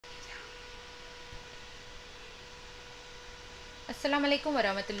Assalamualaikum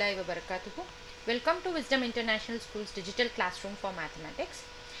warahmatullahi wabarakatuh. Welcome to Wisdom International School's digital classroom for mathematics.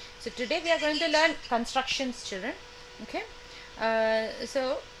 So today we are going to learn constructions, children. Okay.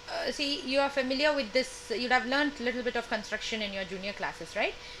 See, you are familiar with this. You'd have learned a little bit of construction in your junior classes,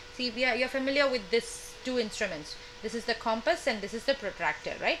 right? See, you're familiar with this two instruments. This is the compass and this is the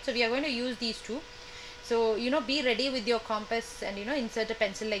protractor, right? So we are going to use these two. So be ready with your compass and insert a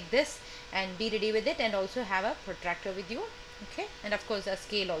pencil like this and be ready with it, and also have a protractor with you. Okay, and of course a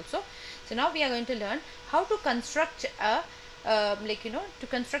scale also. So now we are going to learn how to construct a to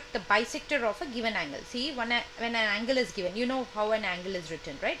construct the bisector of a given angle. See, when an angle is given, you know how an angle is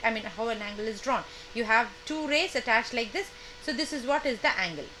written, right? I mean, how an angle is drawn. You have two rays attached like this. So this is what is the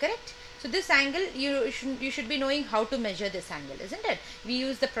angle, correct? So this angle, you should be knowing how to measure this angle, isn't it? We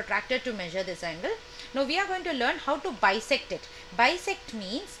use the protractor to measure this angle. Now we are going to learn how to bisect it. Bisect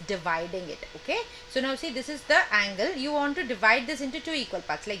means dividing it. Okay. So now see, this is the angle. You want to divide this into two equal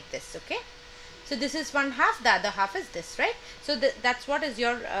parts like this. Okay. So this is one half, the other half is this, right? So that's what is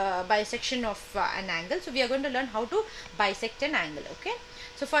your bisection of an angle. So we are going to learn how to bisect an angle. Okay.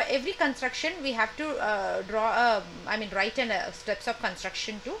 So for every construction, we have to write steps of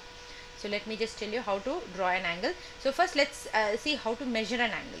construction too. So let me just tell you how to draw an angle. So first let's see how to measure an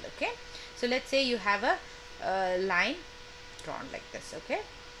angle. Okay. So let's say you have a line drawn like this. Okay.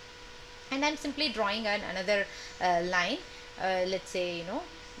 And I'm simply drawing another line. Let's say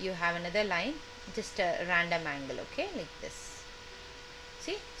you have another line, just a random angle. Okay, like this.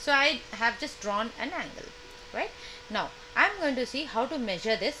 See, so I have just drawn an angle, right? Now I'm going to see how to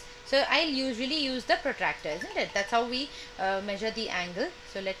measure this. So I'll usually use the protractor, isn't it? That's how we measure the angle.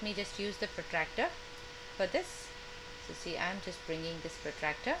 So let me just use the protractor for this. So see, I'm just bringing this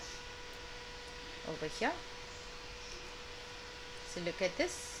protractor over here. So look at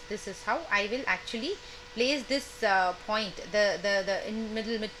this. This is how I will actually place this point, the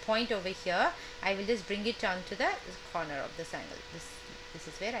middle point over here. I will just bring it onto the corner of this angle. This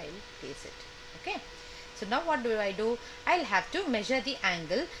is where I will place it. Okay. So now what do? I'll have to measure the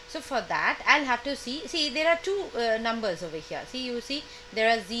angle. So for that, I'll have to see there are two numbers over here. See, you see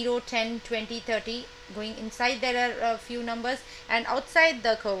there are 0, 10, 20, 30 going inside. There are a few numbers, and outside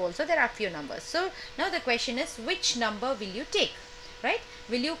the curve also there are a few numbers. So now the question is, which number will you take, right?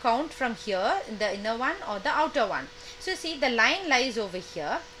 Will you count from here, the inner one or the outer one? So see, the line lies over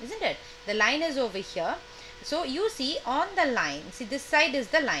here, isn't it? The line is over here. So you see on the line, see this side is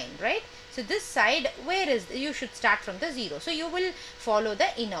the line, right? So this side, where is you should start from the 0. So you will follow the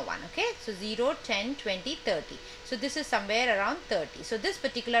inner one. Okay. So 0, 10, 20, 30. So this is somewhere around 30. So this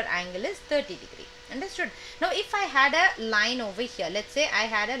particular angle is 30 degree. Understood? Now if I had a line over here, let's say I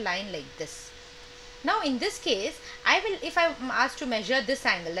had a line like this. Now in this case, if I am asked to measure this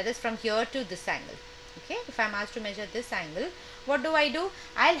angle, that is from here to this angle. Okay. If I am asked to measure this angle, what do?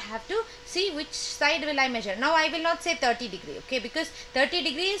 I'll have to see which side will I measure. Now I will not say 30 degree, okay, because 30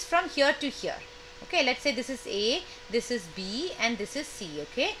 degree is from here to here. Okay, let's say this is A, this is B, and this is C.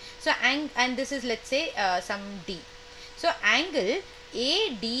 Okay, so and this is, let's say, some D. So angle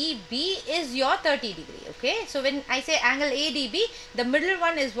ADB is your 30 degree. Okay, so when I say angle ADB, the middle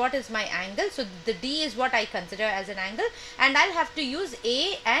one is what is my angle. So the D is what I consider as an angle, and I'll have to use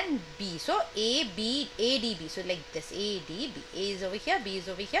A and B. So AB, ADB. So like this, ADB. A is over here, B is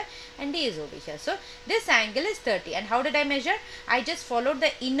over here, and D is over here. So this angle is 30. And how did I measure? I just followed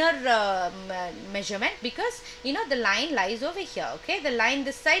the inner measurement, because the line lies over here. Okay, the line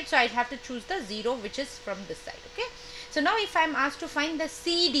this side, so I'd have to choose the 0, which is from this side. Okay. So now if I am asked to find the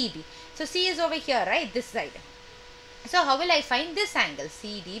CDB, so C is over here, right, this side. So how will I find this angle,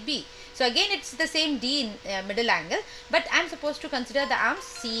 CDB? So again, it's the same D in middle angle, but I'm supposed to consider the arms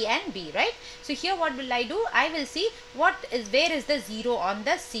C and B, right? So here what will I do? I will see where is the 0 on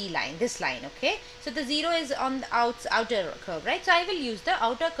the C line, this line. Okay, so the 0 is on the outer curve, right? So I will use the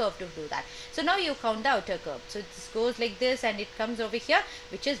outer curve to do that. So now you count the outer curve. So this goes like this, and it comes over here,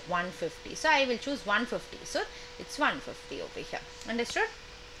 which is 150. So I will choose 150. So it's 150 over here. Understood?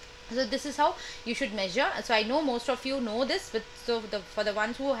 So this is how you should measure. So I know most of you know this, but for the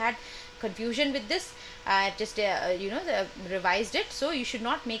ones who had confusion with this, I have just revised it. So you should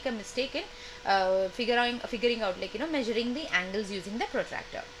not make a mistake in figuring out, measuring the angles using the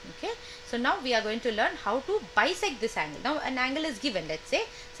protractor. Okay. So now we are going to learn how to bisect this angle. Now an angle is given. Let's say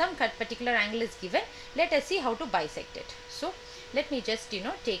some particular angle is given. Let us see how to bisect it. So let me just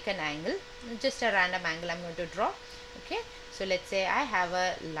take an angle, just a random angle I'm going to draw. Okay. So let's say I have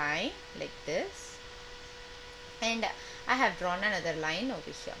a line like this, and I have drawn another line over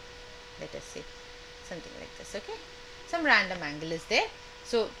here. Let us say something like this. Okay, some random angle is there.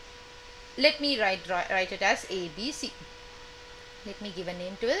 So let me write it as ABC. Let me give a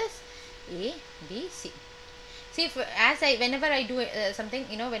name to this, A, B, C. See, whenever I do something,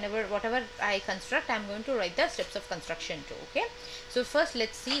 whatever I construct, I'm going to write the steps of construction too. Okay. So first,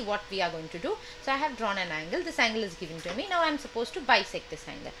 let's see what we are going to do. So I have drawn an angle. This angle is given to me. Now I'm supposed to bisect this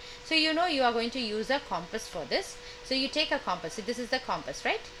angle. So you are going to use a compass for this. So you take a compass. So this is the compass,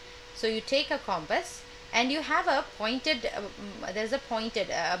 right? So you take a compass and you have a pointed, there's a pointed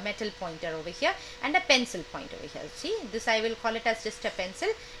metal pointer over here and a pencil point over here. See, this I will call it as just a pencil,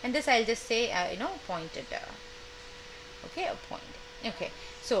 and this I'll just say pointed. Okay, a point. Okay,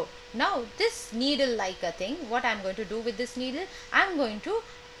 so now this needle like a thing, what I'm going to do with this needle, I'm going to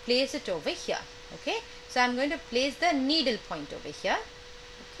place it over here. Okay, so I'm going to place the needle point over here.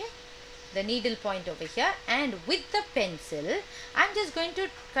 Okay, the needle point over here, and with the pencil I'm just going to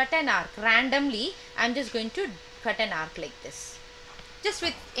cut an arc randomly. I'm just going to cut an arc like this, just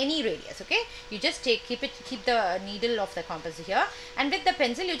with any radius. Okay, you just keep the needle of the compass here, and with the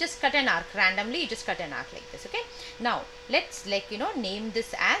pencil you just cut an arc randomly. You just cut an arc like this. Okay, now let's name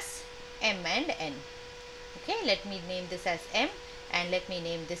this as M and N. Okay, let me name this as M, and let me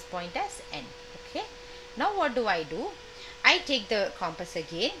name this point as N. Okay, now what do? I take the compass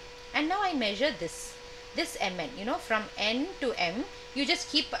again, and now I measure this MN. From N to M, you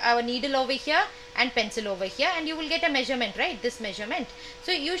just keep our needle over here and pencil over here, and you will get a measurement, right? This measurement.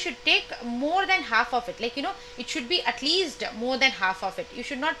 So you should take more than half of it. It should be at least more than half of it. You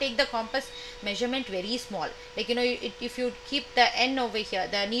should not take the compass measurement very small. If you keep the N over here,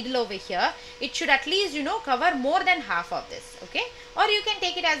 the needle over here, it should at least cover more than half of this. Okay, or you can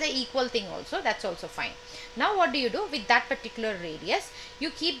take it as an equal thing also. That's also fine. Now what do? With that particular radius,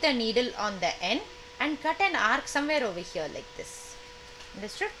 you keep the needle on the N and cut an arc somewhere over here like this.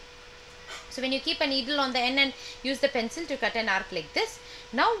 Understood? So when you keep a needle on the N and use the pencil to cut an arc like this,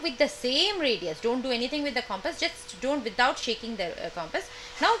 now with the same radius, don't do anything with the compass, just don't, without shaking the compass.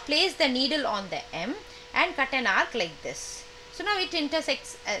 Now place the needle on the M and cut an arc like this. So now it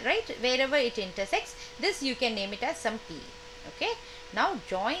intersects, right? Wherever it intersects, this you can name it as some P. Okay. Now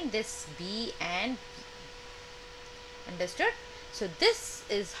join this B and P. Understood? So this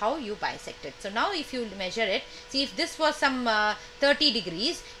is how you bisect it. So now if you measure it, see, if this was some 30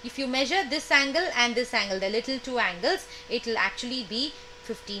 degrees, if you measure this angle and this angle, the little two angles, it will actually be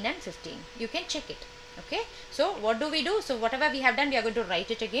 15 and 15. You can check it. Okay, so what do? So whatever we have done, we are going to write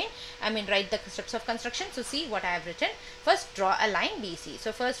it again. Write the steps of construction. So see what I have written. First, draw a line BC.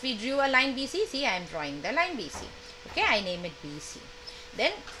 So first we drew a line BC. See, I am drawing the line BC. Okay, I name it BC.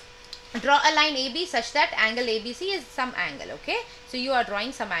 Then draw a line AB such that angle ABC is some angle. Okay, so you are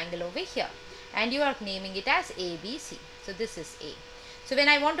drawing some angle over here and you are naming it as ABC. So this is A. So when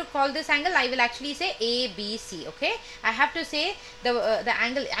I want to call this angle, I will actually say ABC. Okay, I have to say the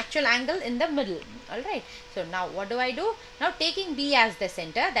actual angle in the middle. All right, so now what do? Now taking B as the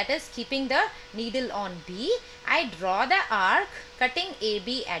center, that is keeping the needle on B, I draw the arc cutting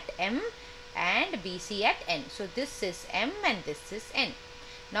AB at M and BC at N. So this is M and this is N.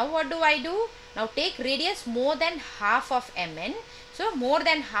 Now what do? Now take radius more than half of MN. So more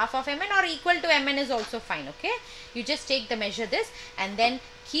than half of MN or equal to MN is also fine. Okay, you just take the measure this, and then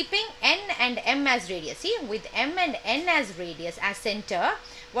keeping N and M as radius. See, with M and N as radius as center,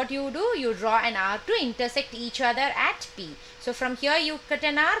 what you do? You draw an arc to intersect each other at P. So from here you cut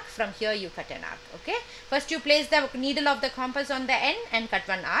an arc, from here you cut an arc. Okay, first you place the needle of the compass on the N and cut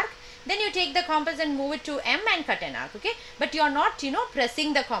one arc. Then you take the compass and move it to M and cut an arc. Okay, but you are not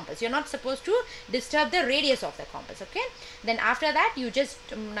pressing the compass. You are not supposed to disturb the radius of the compass. Okay, then after that you just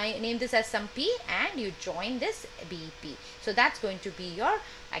name this as some P and you join this BP. So that's going to be your,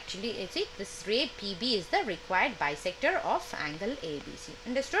 actually, see, this ray PB is the required bisector of angle ABC.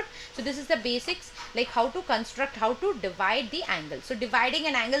 Understood? So this is the basics, like how to construct, how to divide the angle. So dividing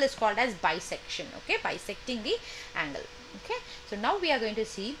an angle is called as bisection. Okay, bisecting the angle. Okay, so now we are going to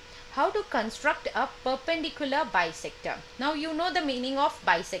see how to construct a perpendicular bisector. Now you know the meaning of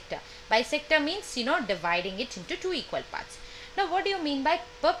bisector. Bisector means dividing it into two equal parts. Now what do you mean by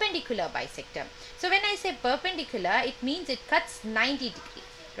perpendicular bisector? So when I say perpendicular, it means it cuts 90 degrees,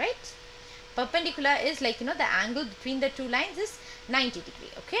 right? Perpendicular is like the angle between the two lines is 90 degree.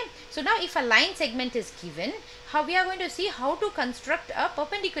 Okay, so now if a line segment is given, how we are going to see how to construct a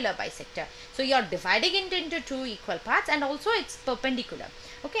perpendicular bisector. So you are dividing it into two equal parts and also it's perpendicular.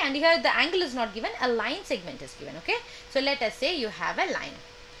 Okay, and here the angle is not given, a line segment is given. Okay, so let us say you have a line.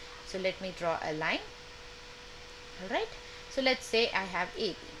 So let me draw a line. All right, so let's say I have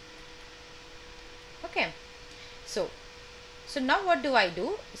AB. Okay, so now what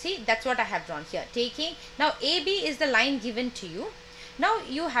do? See, that's what I have drawn here. Taking, now AB is the line given to you. Now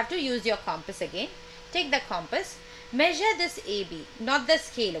you have to use your compass again. Take the compass Measure this AB, not the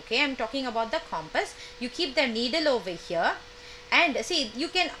scale, okay? I'm talking about the compass. You keep the needle over here, and see, you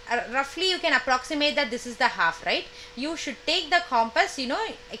can roughly you can approximate that this is the half, right? You should take the compass,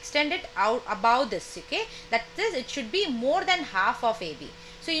 extend it out above this, okay? That is, it should be more than half of AB.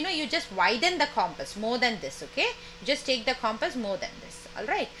 So you just widen the compass more than this, okay? Just take the compass more than this. All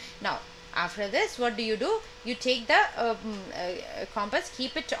right, now after this, what do? You take the compass,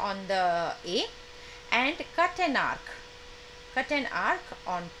 keep it on the A, and cut an arc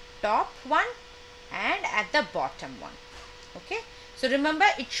on top one and at the bottom one, okay? So remember,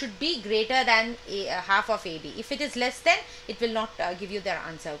 it should be greater than half of AB. If it is less than, it will not give you the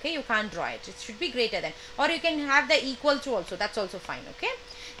answer, okay? You can't draw it. It should be greater than, or you can have the equal to also, that's also fine, okay?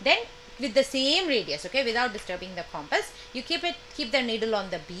 Then with the same radius, okay, without disturbing the compass, you keep the needle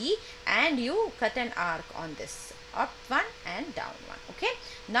on the B, and you cut an arc on this, up one and down one, okay?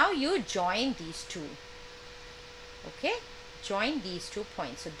 Now you join these two, okay? Join these 2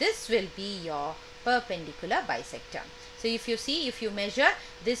 points. So this will be your perpendicular bisector. So if you measure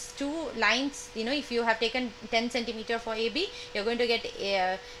these two lines, if you have taken 10 centimeter for AB, you're going to get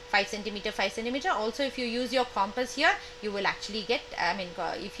 5 centimeter. Also, if you use your compass here, you will actually get,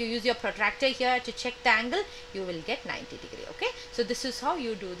 if you use your protractor here to check the angle, you will get 90 degree, okay? So this is how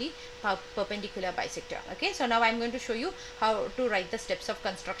you do the perpendicular bisector, okay? So now I'm going to show you how to write the steps of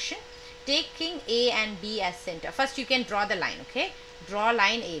construction. Taking A and B as center. First, you can draw the line, okay? Draw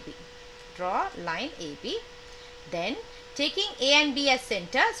line AB. Then taking A and B as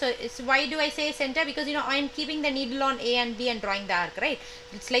center. So why do I say center? Because I am keeping the needle on A and B and drawing the arc, right?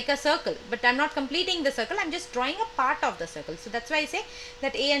 It's like a circle, but I'm not completing the circle. I'm just drawing a part of the circle. So that's why I say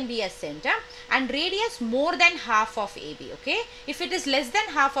that A and B as center, and radius more than half of AB, okay? If it is less than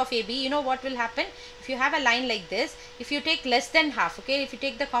half of AB, what will happen? If you have a line like this, if you take less than half, okay, if you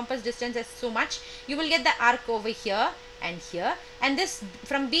take the compass distance as so much, you will get the arc over here and here, and this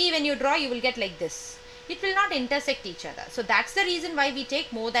from B, when you draw, you will get like this. It will not intersect each other. So that's the reason why we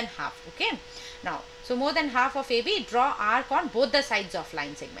take more than half, okay? Now, so more than half of AB, draw arc on both the sides of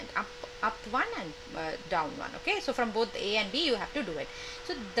line segment, up one and down one, okay? So from both A and B, you have to do it.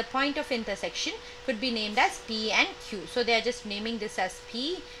 So the point of intersection could be named as P and Q. So they are just naming this as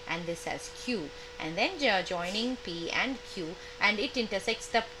P and this as Q, and then joining P and Q, and it intersects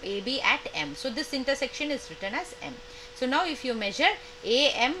the AB at M. So this intersection is written as M. So now if you measure,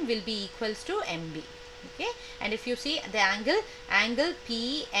 AM will be equals to MB. Okay, and if you see the angle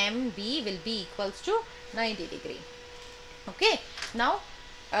PMB will be equals to 90 degree. Okay, now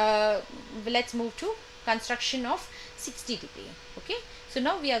let's move to construction of 60 degree. Okay, so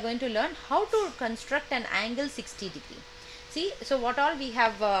now we are going to learn how to construct an angle 60 degree. See, so what all we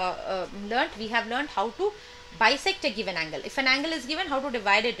have learned? We have learned how to bisect a given angle. If an angle is given, how to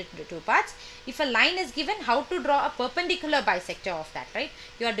divide it into two parts. If a line is given, how to draw a perpendicular bisector of that, right?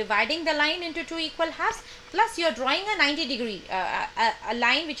 You are dividing the line into two equal halves, plus you are drawing a 90 degree a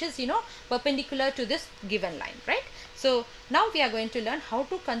line which is perpendicular to this given line, right? So now we are going to learn how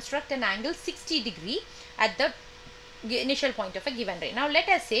to construct an angle 60 degree at the initial point of a given ray. Now let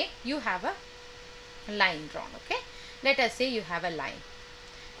us say you have a line drawn, okay? Let us say you have a line.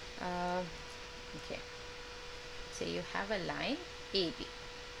 Okay. Say you have a line AB.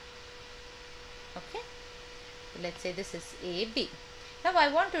 Okay, so let's say this is AB. Now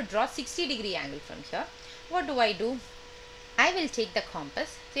I want to draw 60 degree angle from here. What do? I will take the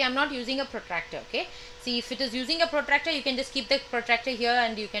compass. See, I'm not using a protractor, okay? See, if it is using a protractor, you can just keep the protractor here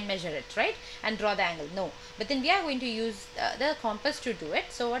and you can measure it, right? And draw the angle. No, but then we are going to use the compass to do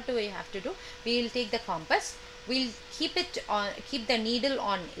it. So what do we have to do? We will take the compass. We'll keep the needle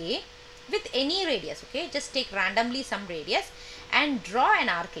on A with any radius, okay? Just take randomly some radius and draw an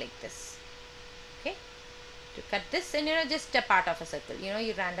arc like this, okay? To cut this, and just a part of a circle,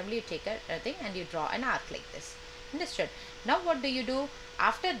 you randomly take a thing and you draw an arc like this. Understood? Now what do?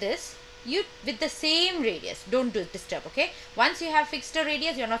 After this, you with the same radius, don't disturb, okay? Once you have fixed a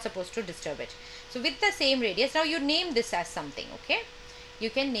radius, you're not supposed to disturb it. So with the same radius, now you name this as something, okay? You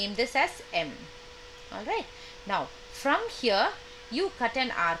can name this as M. All right. Now from here, you cut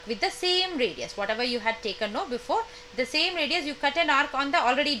an arc with the same radius, whatever you had taken before, the same radius, you cut an arc on the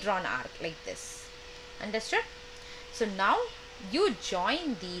already drawn arc like this. Understood? So now you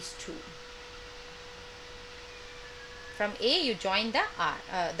join these two. From A, you join the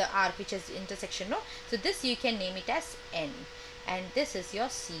arc which is intersection. So this you can name it as N, and this is your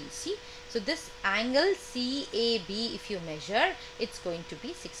C. See, so this angle CAB, if you measure, it's going to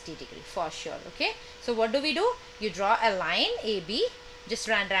be 60 degree for sure. Okay, so what do? You draw a line AB just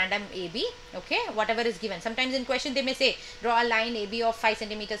random AB, okay, whatever is given. Sometimes in question they may say draw a line AB of 5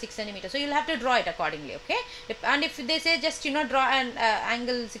 centimeters, 6 centimeters, so you'll have to draw it accordingly, okay. And if they say just draw an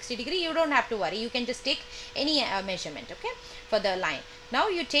angle 60 degree, you don't have to worry, you can just take any measurement, okay, for the line. Now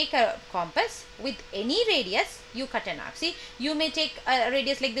you take a compass with any radius, you cut an arc. See, you may take a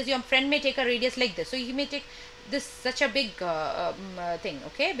radius like this, your friend may take a radius like this, so he may take this such a big thing,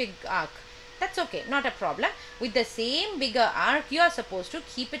 okay, big arc. That's okay, not a problem. With the same bigger arc, you are supposed to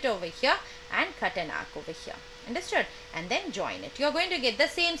keep it over here and cut an arc over here. Understood? And then join it. You are going to get the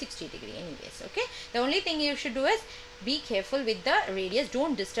same 60 degree anyways, okay. The only thing you should do is be careful with the radius.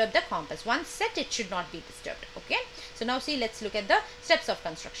 Don't disturb the compass. Once set, it should not be disturbed, okay. So now see, let's look at the steps of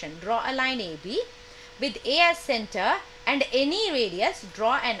construction. Draw a line AB with A as center and any radius.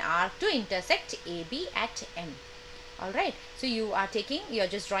 Draw an arc to intersect AB at M. Alright, so you are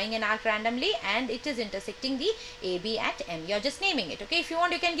just drawing an arc randomly and it is intersecting the AB at M. You are just naming it, okay. If you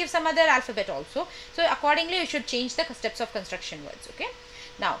want, you can give some other alphabet also. So accordingly, you should change the steps of construction words, okay.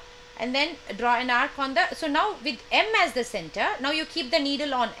 Now, and then draw an arc on the, so now with M as the center, now you keep the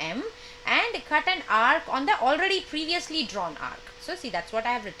needle on M and cut an arc on the already previously drawn arc. So see, that's what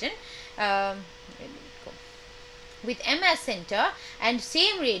I have written. With M as center and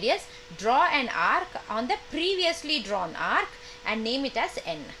same radius, draw an arc on the previously drawn arc and name it as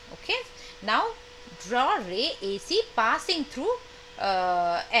N, okay. Now draw ray AC passing through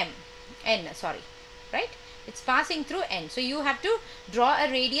N, right, it's passing through N. So you have to draw a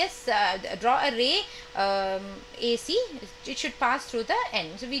radius, draw a ray AC, it should pass through the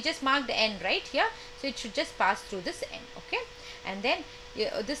N. So we just marked N right here, so it should just pass through this N, okay. And then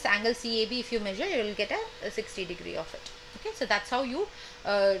this angle CAB, if you measure, you will get a 60 degree of it, okay. So that's how you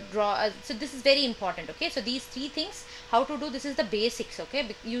draw so this is very important, okay. So these three things, how to do, this is the basics, okay.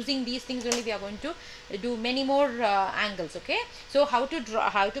 Using these things only we are going to do many more angles, okay. So how to draw,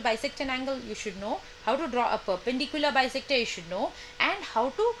 how to bisect an angle, you should know. How to draw a perpendicular bisector, you should know. And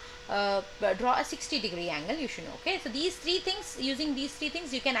how to draw a 60 degree angle, you should know, okay. So these three things, using these three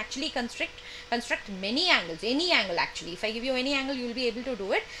things, you can actually construct many angles, any angle actually. If I give you any angle, you will be able to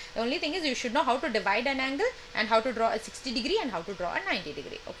do it. The only thing is you should know how to divide an angle and how to draw a 60 degree and how to draw a 90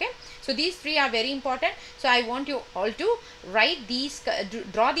 degree, okay. So these three are very important. So I want you all to write these,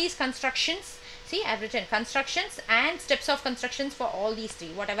 draw these constructions. See, I have written constructions and steps of constructions for all these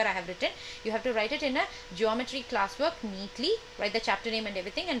three. Whatever I have written, you have to write it in a geometry classwork neatly. Write the chapter name and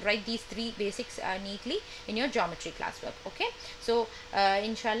everything, and write these three basics neatly in your geometry classwork. Okay. So,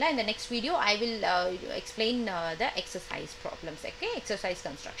 inshallah, in the next video, I will explain the exercise problems. Okay, exercise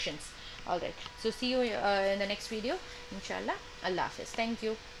constructions. All right. So, see you in the next video. Inshallah. Allah Hafiz. Thank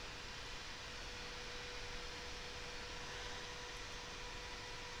you.